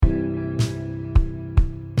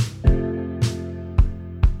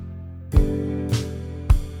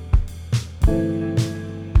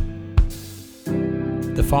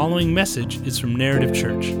following message is from Narrative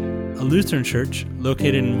Church, a Lutheran church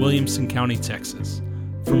located in Williamson County, Texas.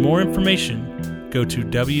 For more information, go to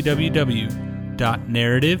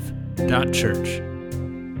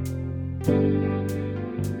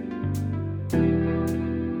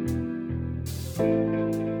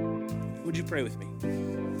Would you pray with me?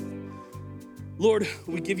 Lord,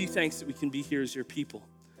 we give you thanks that we can be here as your people.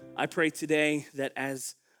 I pray today that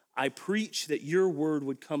as I preach, that your word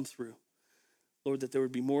would come through. Lord, that there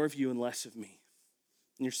would be more of you and less of me.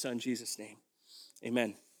 In your son, Jesus' name,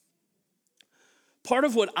 amen. Part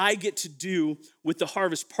of what I get to do with the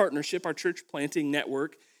Harvest Partnership, our church planting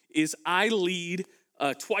network, is I lead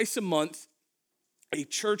twice a month a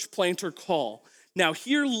church planter call. Now,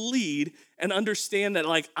 hear lead and understand that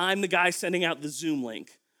I'm the guy sending out the Zoom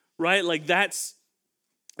link, right?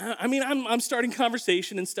 I'm starting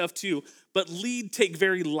conversation and stuff too, but lead take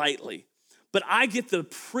very lightly. But I get the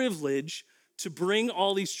privilege to bring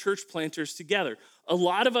all these church planters together. A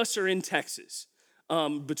lot of us are in Texas,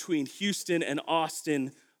 between Houston and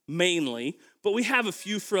Austin mainly, but we have a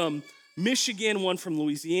few from Michigan, one from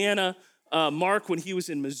Louisiana, Mark when he was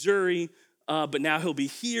in Missouri, but now he'll be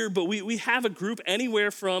here. But we have a group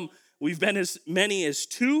anywhere from, we've been as many as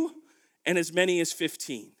 2 and as many as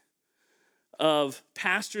 15 of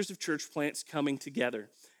pastors of church plants coming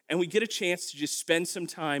together. And we get a chance to just spend some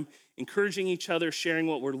time encouraging each other, sharing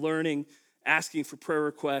what we're learning, asking for prayer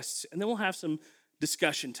requests, and then we'll have some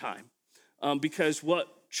discussion time. Because what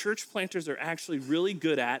church planters are actually really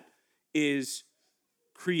good at is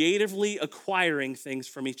creatively acquiring things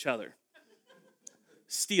from each other.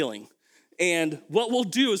 Stealing. And what we'll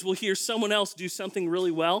do is we'll hear someone else do something really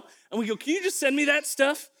well, and we go, can you just send me that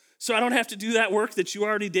stuff so I don't have to do that work that you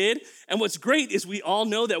already did? And what's great is we all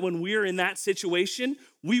know that when we're in that situation,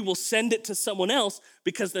 we will send it to someone else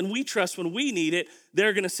because then we trust when we need it,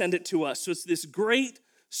 they're going to send it to us. So it's this great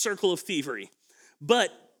circle of thievery.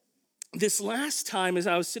 But this last time, as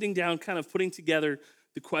I was sitting down kind of putting together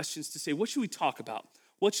the questions to say, what should we talk about?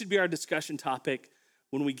 What should be our discussion topic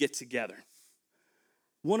when we get together?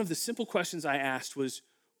 One of the simple questions I asked was,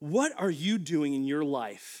 what are you doing in your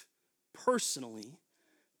life personally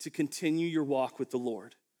to continue your walk with the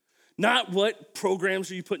Lord? Not what programs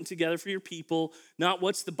are you putting together for your people, not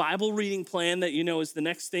what's the Bible reading plan that you know is the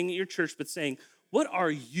next thing at your church, but saying, what are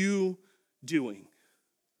you doing?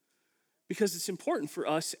 Because it's important for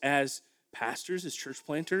us as pastors, as church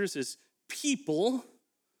planters, as people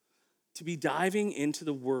to be diving into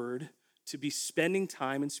the Word, to be spending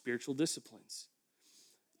time in spiritual disciplines.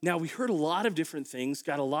 Now, we heard a lot of different things,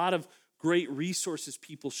 got a lot of great resources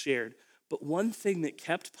people shared, but one thing that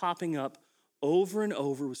kept popping up over and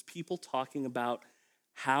over was people talking about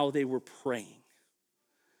how they were praying.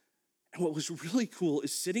 And what was really cool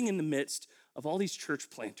is sitting in the midst of all these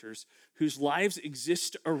church planters whose lives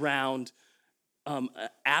exist around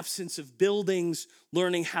absence of buildings,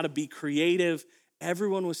 learning how to be creative.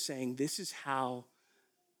 Everyone was saying, this is how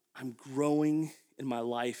I'm growing in my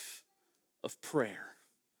life of prayer.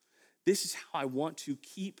 This is how I want to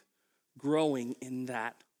keep growing in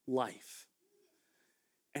that life.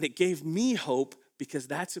 And it gave me hope because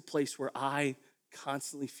that's a place where I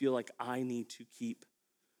constantly feel like I need to keep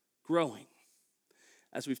growing.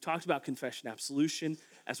 As we've talked about confession absolution,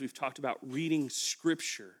 as we've talked about reading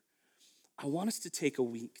scripture, I want us to take a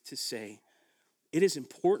week to say, it is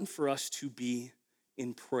important for us to be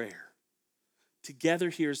in prayer. Together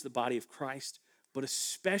here as the body of Christ, but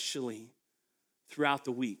especially throughout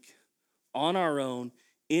the week, on our own,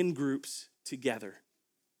 in groups, together.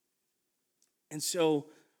 And so,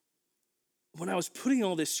 when I was putting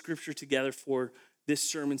all this scripture together for this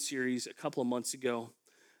sermon series a couple of months ago,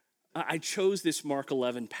 I chose this Mark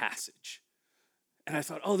 11 passage. And I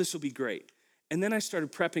thought, oh, this will be great. And then I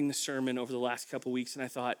started prepping the sermon over the last couple of weeks, and I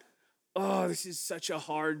thought, oh, this is such a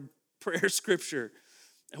hard prayer scripture.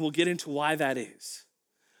 And we'll get into why that is.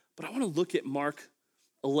 But I want to look at Mark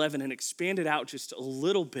 11 and expand it out just a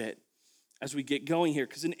little bit as we get going here,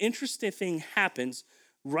 because an interesting thing happens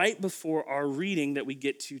right before our reading that we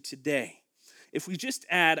get to today. If we just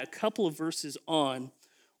add a couple of verses on,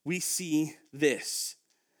 we see this.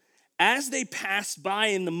 As they passed by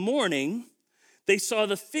in the morning, they saw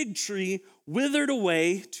the fig tree withered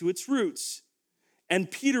away to its roots. And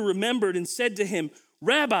Peter remembered and said to him,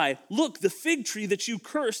 Rabbi, look, the fig tree that you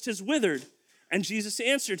cursed has withered. And Jesus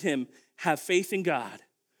answered him, have faith in God.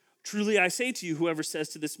 Truly I say to you, whoever says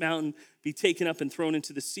to this mountain, be taken up and thrown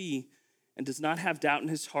into the sea, and does not have doubt in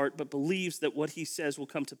his heart, but believes that what he says will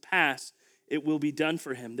come to pass, it will be done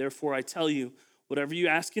for him. Therefore I tell you, whatever you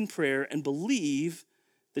ask in prayer and believe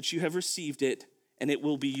that you have received it, and it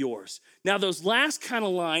will be yours. Now, those last kind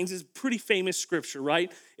of lines is pretty famous scripture,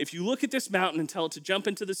 right? If you look at this mountain and tell it to jump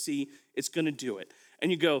into the sea, it's going to do it.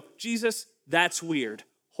 And you go, Jesus, that's weird.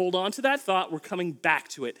 Hold on to that thought. We're coming back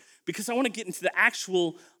to it because I want to get into the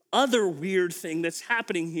actual other weird thing that's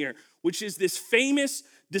happening here, which is this famous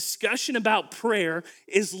discussion about prayer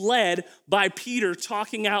is led by Peter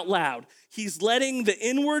talking out loud. He's letting the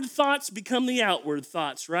inward thoughts become the outward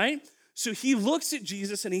thoughts, right? So he looks at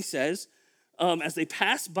Jesus and he says, as they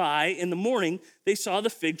passed by in the morning, they saw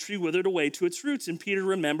the fig tree withered away to its roots. And Peter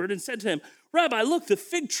remembered and said to him, Rabbi, look, the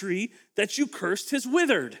fig tree that you cursed has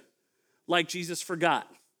withered. Like Jesus forgot.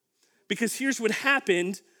 Because here's what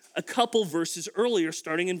happened a couple verses earlier,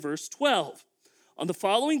 starting in verse 12. On the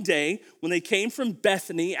following day, when they came from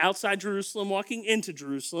Bethany outside Jerusalem, walking into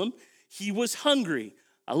Jerusalem, he was hungry.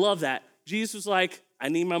 I love that. Jesus was like, I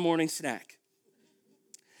need my morning snack.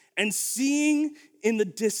 And seeing in the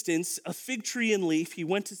distance a fig tree in leaf, he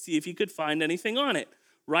went to see if he could find anything on it,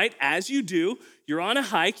 right? As you do, you're on a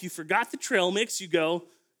hike, you forgot the trail mix, you go,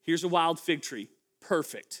 here's a wild fig tree.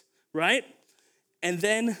 Perfect, right? And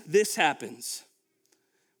then this happens.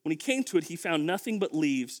 When he came to it, he found nothing but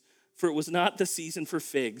leaves, for it was not the season for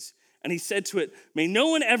figs. And he said to it, may no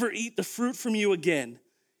one ever eat the fruit from you again.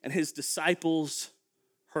 And his disciples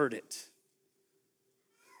heard it.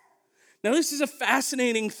 Now, this is a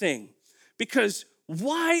fascinating thing because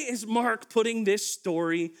why is Mark putting this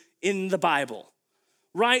story in the Bible?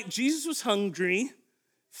 Right? Jesus was hungry.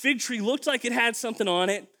 Fig tree looked like it had something on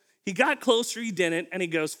it. He got closer, he didn't, and he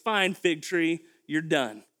goes, fine, fig tree, you're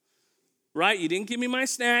done. Right? You didn't give me my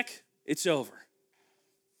snack, it's over.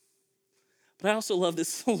 But I also love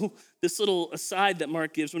this little aside that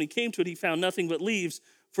Mark gives. When he came to it, he found nothing but leaves,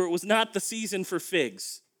 for it was not the season for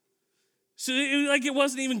figs. So it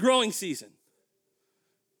wasn't even growing season.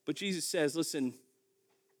 But Jesus says, listen,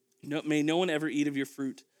 may no one ever eat of your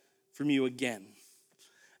fruit from you again.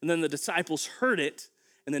 And then the disciples heard it,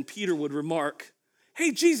 and then Peter would remark,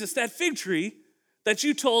 hey, Jesus, that fig tree that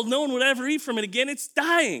you told no one would ever eat from it again, it's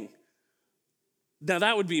dying. Now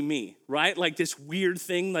that would be me, right? Like this weird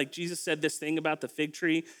thing, like Jesus said this thing about the fig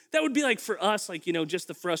tree. That would be like for us, like, just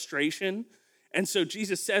the frustration. And so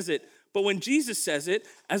Jesus says it. But when Jesus says it,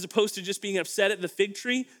 as opposed to just being upset at the fig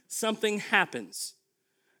tree, something happens.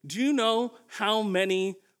 Do you know how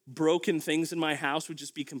many broken things in my house would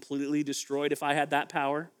just be completely destroyed if I had that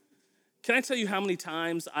power? Can I tell you how many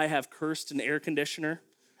times I have cursed an air conditioner,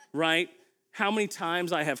 right? How many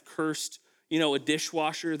times I have cursed, a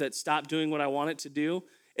dishwasher that stopped doing what I want it to do?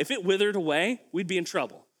 If it withered away, we'd be in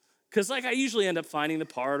trouble. Because I usually end up finding the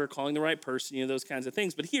part or calling the right person, those kinds of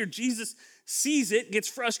things. But here, Jesus sees it, gets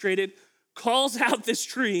frustrated, calls out this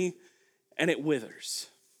tree, and it withers.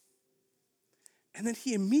 And then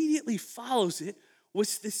he immediately follows it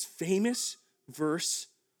with this famous verse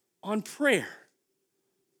on prayer.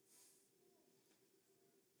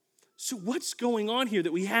 So what's going on here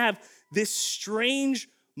that we have this strange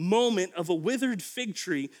moment of a withered fig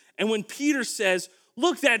tree? And when Peter says,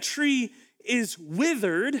 look, that tree is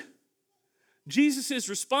withered, Jesus'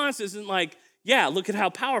 response isn't like, yeah, look at how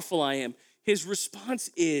powerful I am. His response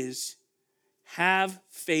is, have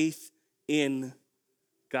faith in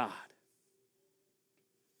God.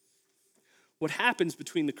 What happens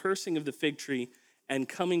between the cursing of the fig tree and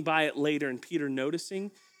coming by it later and Peter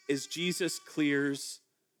noticing is Jesus clears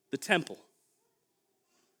the temple.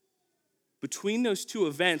 Between those two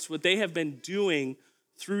events, what they have been doing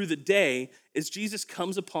through the day is Jesus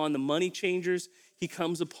comes upon the money changers. He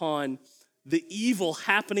comes upon the evil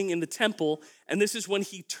happening in the temple, and this is when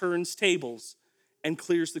he turns tables and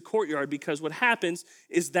clears the courtyard, because what happens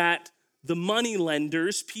is that the money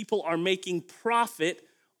lenders, people are making profit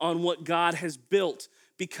on what God has built,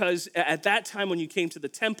 because at that time when you came to the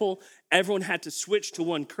temple, everyone had to switch to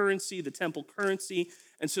one currency, the temple currency,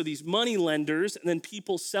 and so these money lenders and then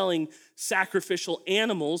people selling sacrificial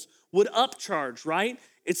animals would upcharge, right?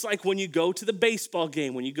 It's like when you go to the baseball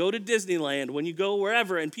game, when you go to Disneyland, when you go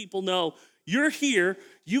wherever, and people know, you're here,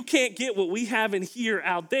 you can't get what we have in here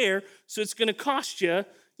out there, so it's gonna cost you,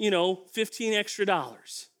 $15 extra.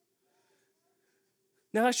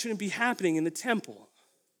 Now that shouldn't be happening in the temple.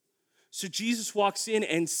 So Jesus walks in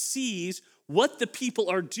and sees what the people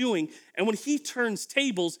are doing, and when he turns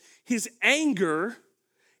tables, his anger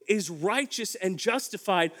is righteous and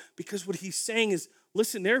justified, because what he's saying is,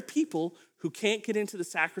 listen, there are people who can't get into the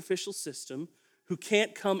sacrificial system, who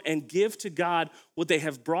can't come and give to God what they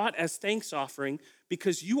have brought as thanks offering,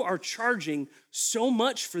 because you are charging so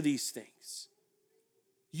much for these things.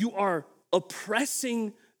 You are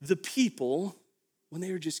oppressing the people when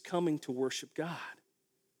they are just coming to worship God.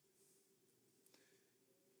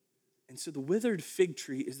 And so the withered fig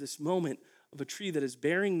tree is this moment of a tree that is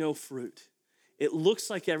bearing no fruit. It looks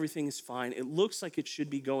like everything is fine. It looks like it should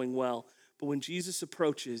be going well. But when Jesus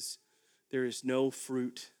approaches, there is no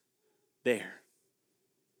fruit there.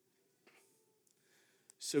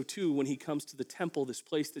 So too, when he comes to the temple, this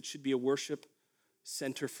place that should be a worship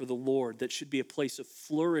center for the Lord, that should be a place of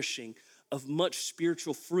flourishing, of much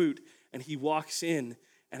spiritual fruit, and he walks in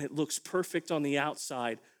and it looks perfect on the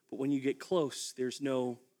outside, but when you get close, there's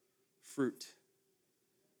no fruit.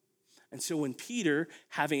 And so when Peter,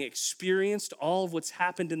 having experienced all of what's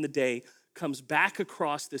happened in the day, comes back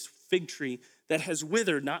across this fig tree that has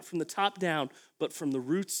withered, not from the top down, but from the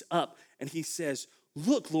roots up, and he says,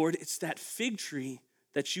 "Look, Lord, it's that fig tree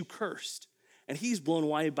that you cursed." And he's blown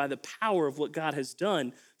away by the power of what God has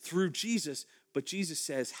done through Jesus. But Jesus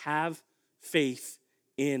says, have faith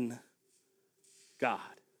in God.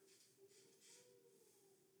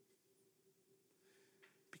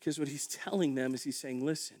 Because what he's telling them is he's saying,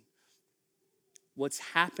 listen, what's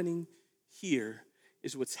happening here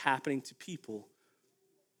is what's happening to people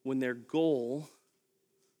when their goal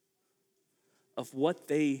of what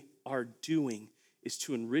they are doing is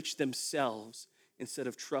to enrich themselves instead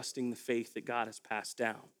of trusting the faith that God has passed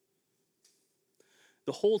down.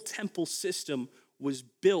 The whole temple system was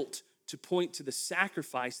built to point to the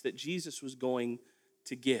sacrifice that Jesus was going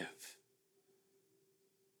to give.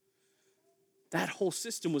 That whole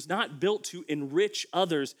system was not built to enrich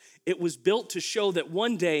others. It was built to show that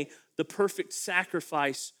one day the perfect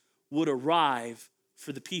sacrifice would arrive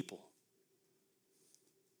for the people.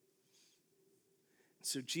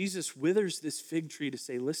 So Jesus withers this fig tree to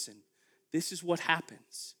say, listen, this is what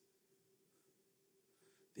happens.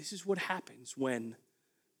 This is what happens when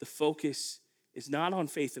the focus is not on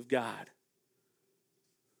faith of God,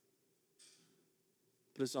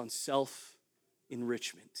 but is on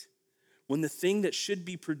self-enrichment. When the thing that should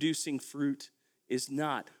be producing fruit is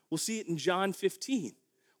not. We'll see it in John 15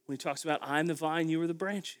 when he talks about, I'm the vine, you are the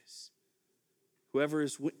branches. Whoever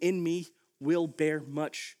is in me will bear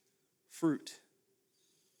much fruit.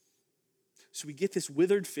 So we get this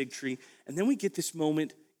withered fig tree, and then we get this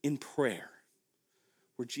moment in prayer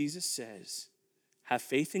where Jesus says, have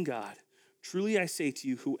faith in God. Truly I say to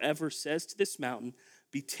you, whoever says to this mountain,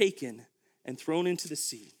 be taken and thrown into the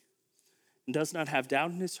sea, and does not have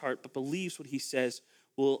doubt in his heart, but believes what he says,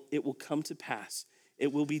 it will come to pass.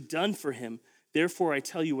 It will be done for him. Therefore I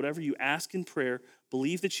tell you, whatever you ask in prayer,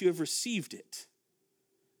 believe that you have received it,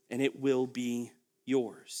 and it will be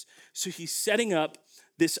yours. So he's setting up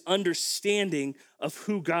this understanding of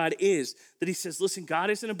who God is. That he says, listen,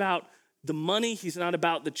 God isn't about the money. He's not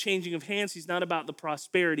about the changing of hands. He's not about the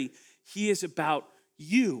prosperity. He is about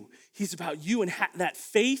you. He's about you and that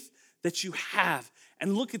faith that you have.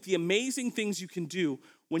 And look at the amazing things you can do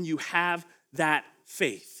when you have that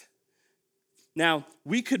faith. Now,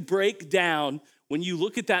 we could break down when you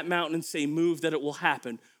look at that mountain and say, move, that it will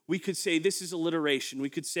happen. We could say this is alliteration. We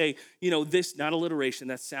could say, this, not alliteration,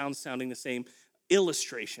 that sounds sounding the same.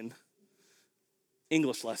 Illustration,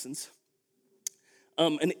 English lessons.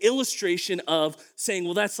 An illustration of saying,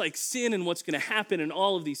 well, that's like sin and what's going to happen and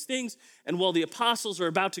all of these things. And while the apostles are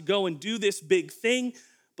about to go and do this big thing,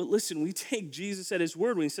 but listen, we take Jesus at his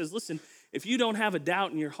word when he says, listen, if you don't have a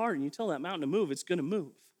doubt in your heart and you tell that mountain to move, it's going to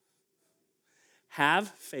move. Have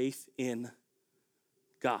faith in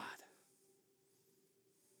God.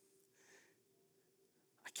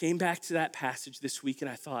 I came back to that passage this week and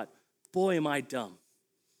I thought, boy, am I dumb.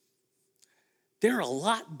 There are a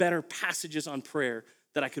lot better passages on prayer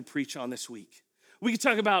that I could preach on this week. We could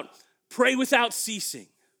talk about pray without ceasing.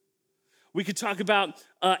 We could talk about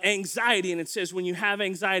anxiety, and it says when you have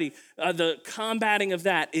anxiety, the combating of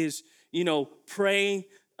that is, pray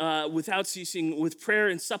without ceasing, with prayer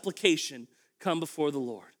and supplication, come before the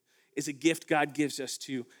Lord, is a gift God gives us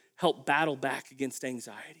to help battle back against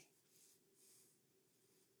anxiety.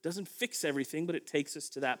 Doesn't fix everything, but it takes us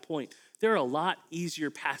to that point. There are a lot easier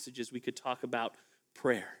passages we could talk about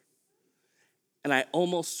prayer. And I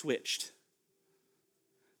almost switched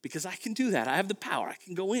because I can do that. I have the power. I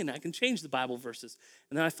can go in. I can change the Bible verses.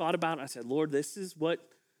 And then I thought about it and I said, Lord, this is what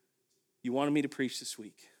you wanted me to preach this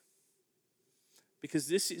week. Because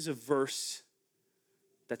this is a verse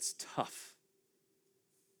that's tough.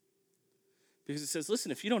 Because it says,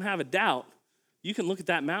 listen, if you don't have a doubt, you can look at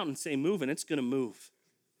that mountain and say, move, and it's going to move.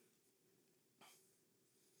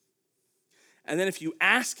 And then if you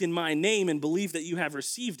ask in my name and believe that you have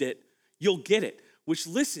received it, you'll get it. Which,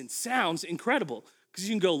 listen, sounds incredible. Because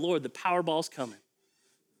you can go, Lord, the Powerball's coming.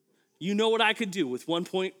 You know what I could do with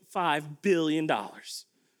 $1.5 billion.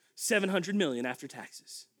 $700 million after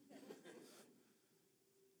taxes.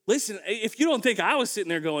 Listen, if you don't think I was sitting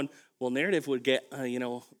there going, well, Narrative would get,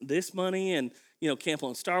 this money, and, Campbell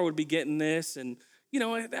and Star would be getting this. And,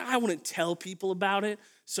 I wouldn't tell people about it.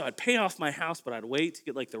 So I'd pay off my house, but I'd wait to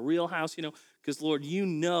get like the real house, because Lord,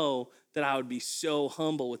 that I would be so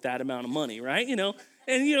humble with that amount of money, right? And,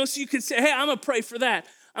 so you could say, hey, I'm going to pray for that.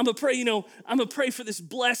 I'm going to pray, I'm going to pray for this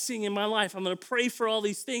blessing in my life. I'm going to pray for all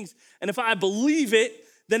these things. And if I believe it,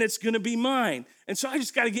 then it's going to be mine. And so I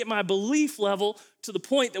just got to get my belief level to the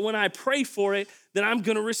point that when I pray for it, that I'm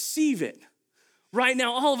going to receive it. Right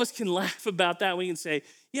now, all of us can laugh about that. We can say,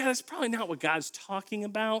 yeah, that's probably not what God's talking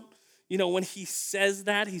about. When he says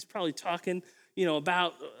that, he's probably talking,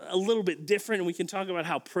 about a little bit different. And we can talk about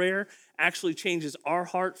how prayer actually changes our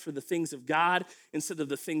heart for the things of God instead of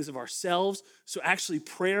the things of ourselves. So actually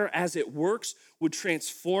prayer as it works would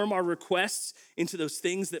transform our requests into those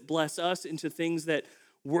things that bless us, into things that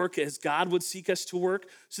work as God would seek us to work.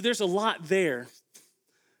 So there's a lot there.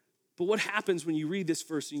 But what happens when you read this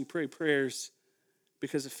verse and you pray prayers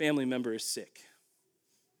because a family member is sick?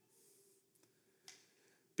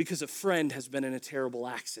 Because a friend has been in a terrible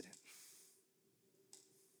accident?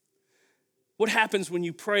 What happens when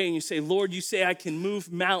you pray and you say, Lord, you say I can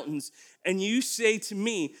move mountains, and you say to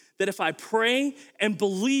me that if I pray and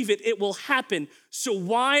believe it, it will happen. So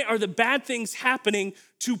why are the bad things happening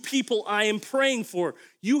to people I am praying for?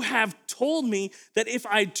 You have told me that if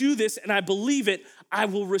I do this and I believe it, I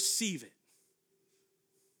will receive it.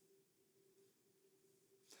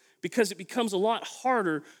 Because it becomes a lot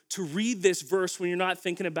harder to read this verse when you're not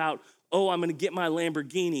thinking about, oh, I'm going to get my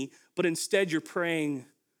Lamborghini, but instead you're praying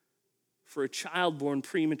for a child born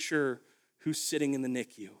premature who's sitting in the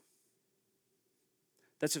NICU.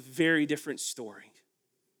 That's a very different story.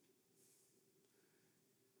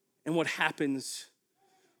 And what happens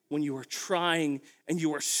when you are trying and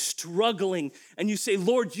you are struggling and you say,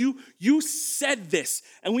 Lord, you said this,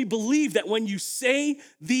 and we believe that when you say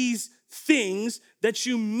these things that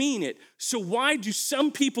you mean it. So why do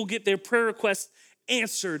some people get their prayer requests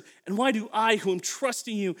answered, and why do I, who am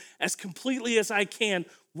trusting you as completely as I can,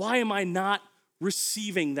 why am I not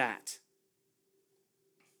receiving that?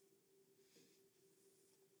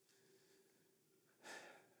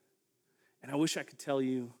 And I wish I could tell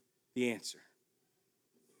you the answer.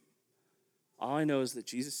 All I know is that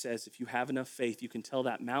Jesus says if you have enough faith, you can tell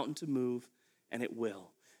that mountain to move, and it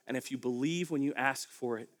will. And if you believe when you ask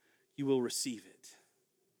for it, you will receive it.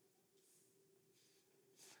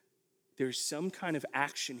 There's some kind of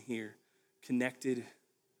action here connected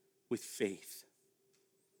with faith.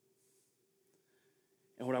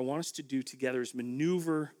 And what I want us to do together is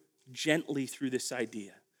maneuver gently through this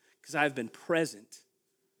idea, because I've been present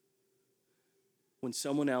when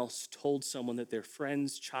someone else told someone that their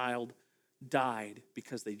friend's child died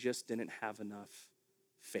because they just didn't have enough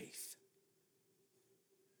faith.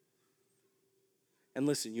 And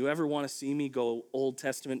listen, you ever want to see me go Old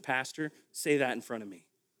Testament pastor? Say that in front of me.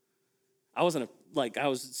 I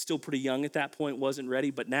was still pretty young at that point, wasn't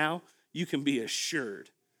ready, but now you can be assured.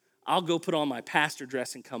 I'll go put on my pastor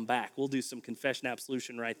dress and come back. We'll do some confession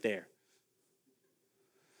absolution right there.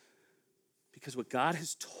 Because what God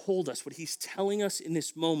has told us, what he's telling us in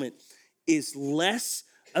this moment, is less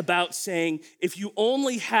about saying, if you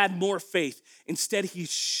only had more faith. Instead,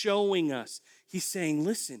 he's showing us. He's saying,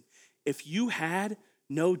 listen, if you had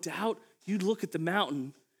no doubt, you'd look at the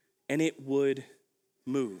mountain and it would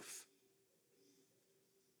move.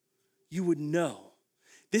 You would know.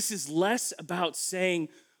 This is less about saying,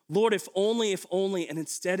 Lord, if only, and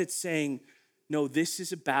instead it's saying, no, this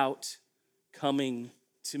is about coming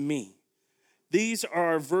to me. These are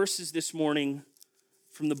our verses this morning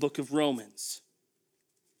from the book of Romans.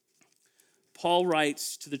 Paul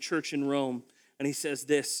writes to the church in Rome, and he says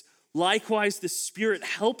this, likewise, the Spirit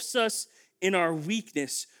helps us in our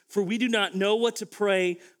weakness, for we do not know what to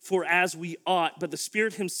pray for as we ought, but the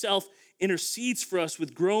Spirit himself intercedes for us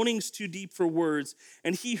with groanings too deep for words,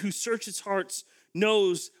 and he who searches hearts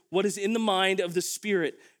knows what is in the mind of the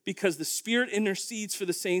Spirit, because the Spirit intercedes for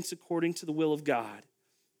the saints according to the will of God.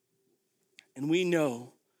 And we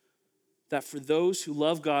know that for those who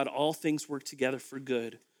love God, all things work together for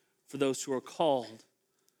good, for those who are called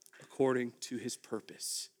according to his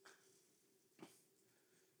purpose.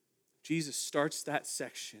 Jesus starts that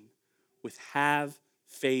section with have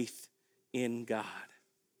faith in God.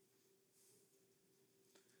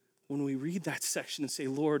 When we read that section and say,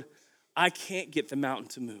 Lord, I can't get the mountain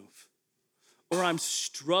to move, or I'm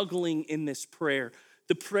struggling in this prayer,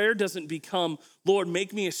 the prayer doesn't become, Lord,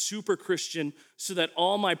 make me a super Christian so that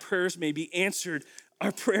all my prayers may be answered.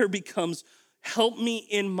 Our prayer becomes, help me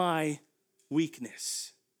in my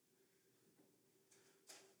weakness.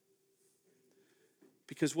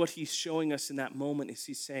 Because what he's showing us in that moment is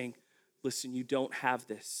he's saying, listen, you don't have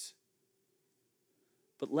this,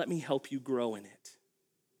 but let me help you grow in it.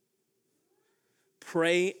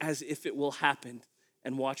 Pray as if it will happen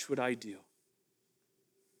and watch what I do.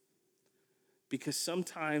 Because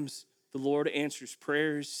sometimes the Lord answers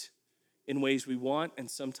prayers in ways we want and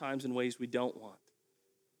sometimes in ways we don't want.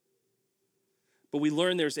 But we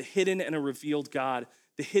learn there's a hidden and a revealed God.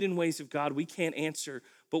 The hidden ways of God we can't answer,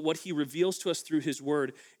 but what he reveals to us through his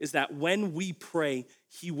word is that when we pray,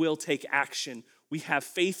 he will take action. We have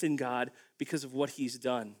faith in God because of what he's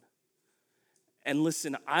done. And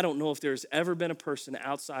listen, I don't know if there's ever been a person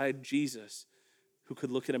outside Jesus who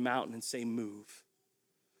could look at a mountain and say, move.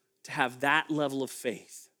 To have that level of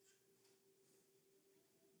faith.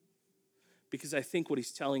 Because I think what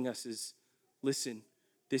he's telling us is, listen,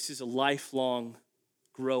 this is a lifelong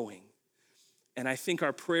growing. And I think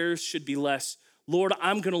our prayers should be less, Lord,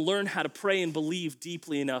 I'm going to learn how to pray and believe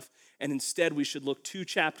deeply enough. And instead, we should look 2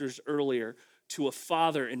 chapters earlier to a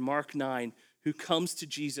father in Mark 9 who comes to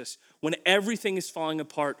Jesus when everything is falling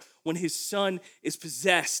apart, when his son is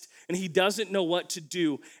possessed and he doesn't know what to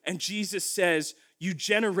do. And Jesus says, you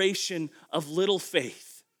generation of little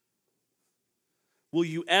faith, will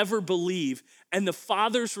you ever believe? And the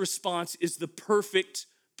father's response is the perfect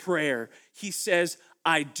prayer. He says,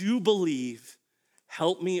 I do believe,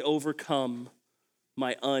 help me overcome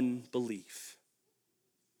my unbelief.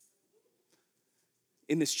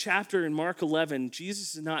 In this chapter in Mark 11,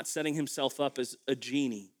 Jesus is not setting himself up as a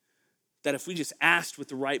genie, that if we just asked with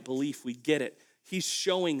the right belief, we'd get it. He's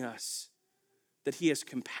showing us that he has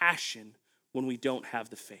compassion when we don't have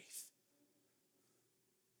the faith.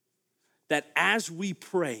 That as we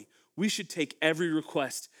pray, we should take every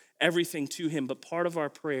request, everything to him, but part of our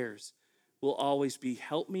prayers will always be,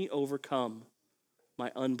 help me overcome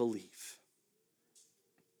my unbelief.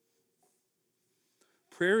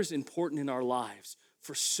 Prayer is important in our lives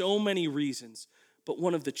for so many reasons, but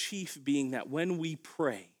one of the chief being that when we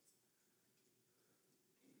pray,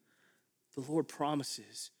 the Lord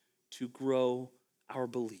promises to grow our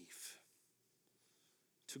belief,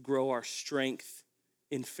 to grow our strength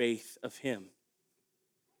in faith of him.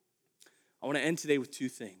 I want to end today with 2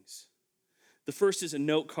 things. The first is a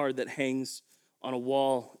note card that hangs on a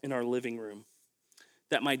wall in our living room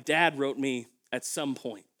that my dad wrote me at some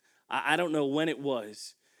point. I don't know when it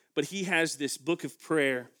was, but he has this book of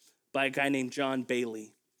prayer by a guy named John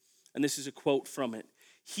Bailey. And this is a quote from it.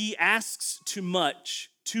 He asks too much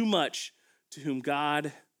to whom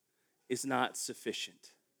God is not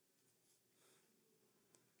sufficient.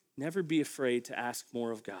 Never be afraid to ask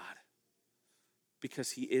more of God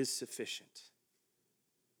because he is sufficient.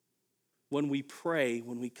 When we pray,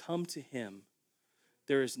 when we come to him,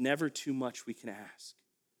 there is never too much we can ask.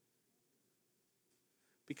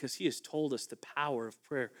 Because he has told us the power of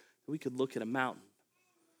prayer, that we could look at a mountain,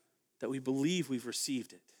 that we believe we've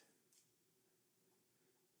received it.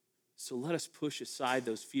 So let us push aside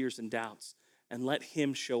those fears and doubts and let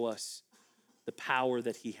him show us the power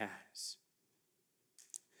that he has.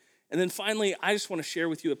 And then finally, I just want to share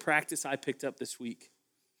with you a practice I picked up this week,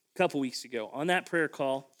 a couple weeks ago. On that prayer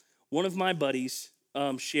call, one of my buddies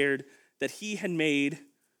shared that he had made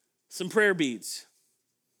some prayer beads.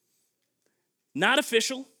 Not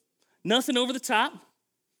official, nothing over the top.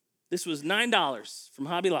 This was $9 from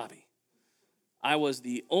Hobby Lobby. I was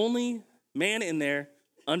the only man in there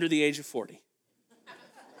under the age of 40.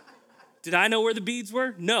 Did I know where the beads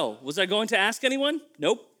were? No. Was I going to ask anyone?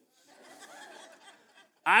 Nope.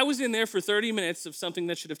 I was in there for 30 minutes of something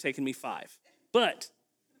that should have taken me 5. But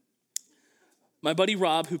my buddy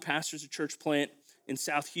Rob, who pastors a church plant in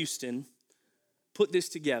South Houston, put this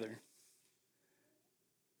together.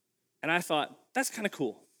 And I thought, that's kind of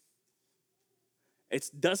cool. It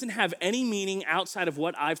doesn't have any meaning outside of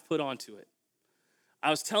what I've put onto it. I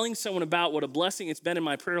was telling someone about what a blessing it's been in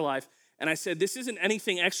my prayer life, and I said, this isn't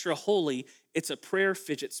anything extra holy, it's a prayer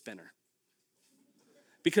fidget spinner.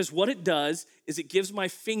 Because what it does is it gives my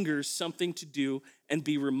fingers something to do and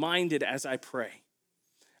be reminded as I pray.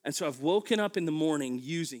 And so I've woken up in the morning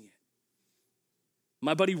using it.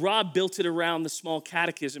 My buddy Rob built it around the small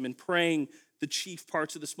catechism and praying the chief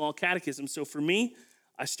parts of the small catechism. So for me,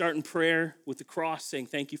 I start in prayer with the cross saying,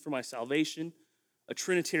 thank you for my salvation, a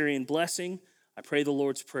Trinitarian blessing. I pray the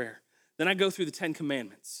Lord's Prayer. Then I go through the 10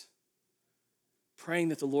 Commandments, praying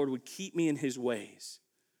that the Lord would keep me in his ways.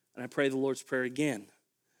 And I pray the Lord's Prayer again.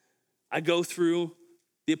 I go through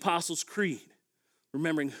the Apostles' Creed,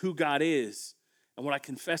 remembering who God is and what I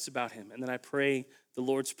confess about him. And then I pray the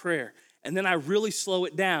Lord's Prayer. And then I really slow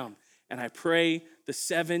it down and I pray the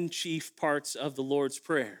 7 chief parts of the Lord's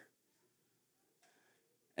Prayer.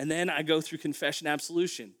 And then I go through confession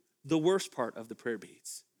absolution, the worst part of the prayer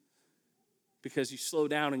beads. because you slow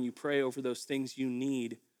down and you pray over those things you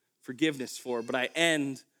need forgiveness for. But I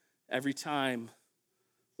end every time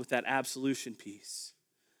with that absolution piece.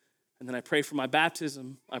 And then I pray for my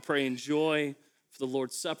baptism. I pray in joy for the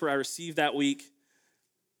Lord's Supper I received that week.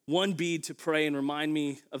 One bead to pray and remind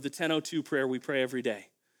me of the 10:02 prayer we pray every day,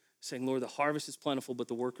 saying, Lord, the harvest is plentiful, but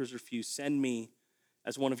the workers are few. Send me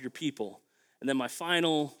as one of your people. And then my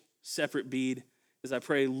final separate bead is I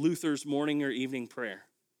pray Luther's morning or evening prayer,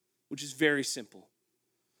 which is very simple.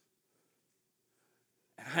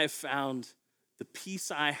 And I have found the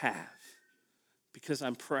peace I have because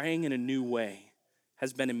I'm praying in a new way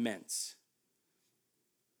has been immense.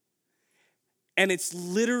 And it's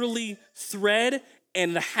literally thread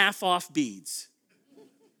and the half-off beads.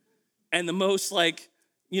 And the most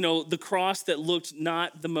the cross that looked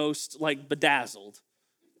not the most bedazzled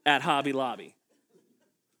at Hobby Lobby.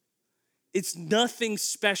 It's nothing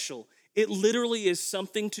special. It literally is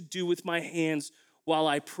something to do with my hands while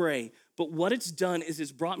I pray. But what it's done is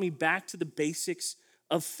it's brought me back to the basics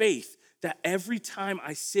of faith, that every time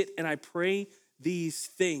I sit and I pray these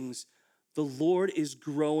things, the Lord is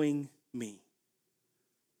growing me.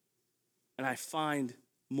 And I find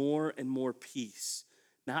more and more peace,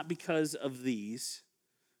 not because of these,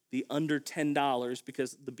 the under $10,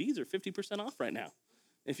 because the beads are 50% off right now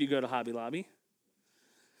if you go to Hobby Lobby.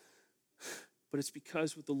 But it's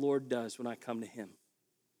because what the Lord does when I come to him.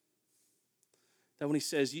 That when he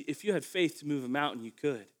says, if you had faith to move a mountain, you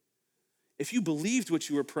could. If you believed what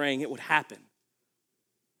you were praying, it would happen.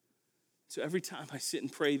 So every time I sit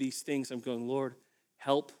and pray these things, I'm going, Lord,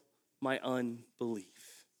 help my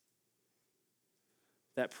unbelief.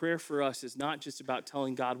 That prayer for us is not just about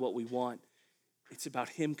telling God what we want. It's about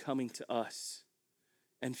him coming to us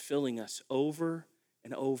and filling us over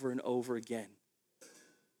and over and over again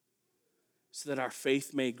so that our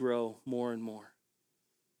faith may grow more and more.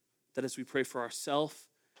 That as we pray for ourselves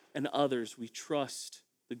and others, we trust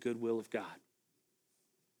the goodwill of God.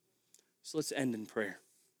 So let's end in prayer.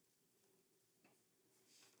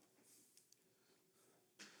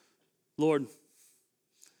 Lord,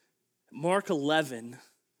 Mark 11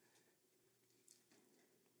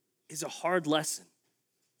 is a hard lesson.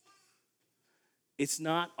 It's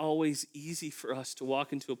not always easy for us to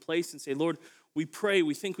walk into a place and say, Lord, we pray,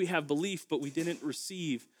 we think we have belief, but we didn't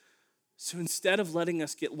receive. So instead of letting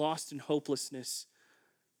us get lost in hopelessness,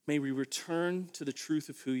 may we return to the truth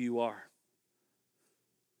of who you are.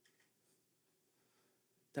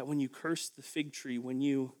 That when you cursed the fig tree, when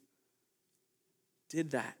you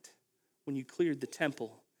did that, when you cleared the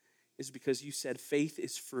temple, is because you said faith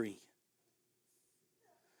is free.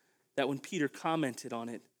 That when Peter commented on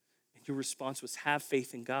it, and your response was have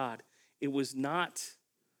faith in God, it was not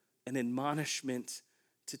an admonishment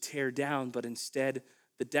to tear down, but instead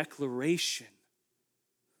the declaration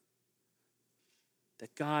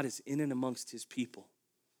that God is in and amongst his people.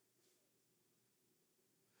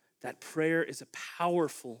 That prayer is a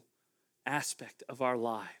powerful aspect of our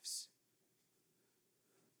lives.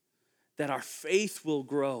 That our faith will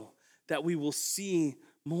grow, that we will see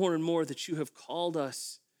more and more that you have called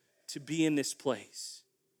us to be in this place.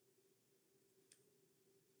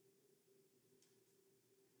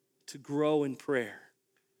 To grow in prayer.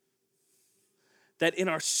 That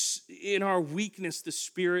in our weakness, the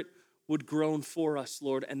Spirit would groan for us,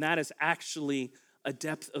 Lord. And that is actually a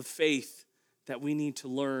depth of faith that we need to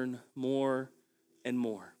learn more and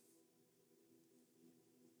more.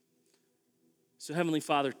 So Heavenly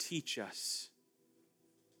Father, teach us.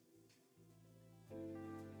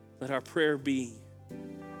 Let our prayer be,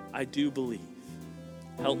 I do believe.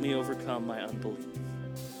 Help me overcome my unbelief.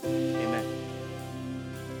 Amen.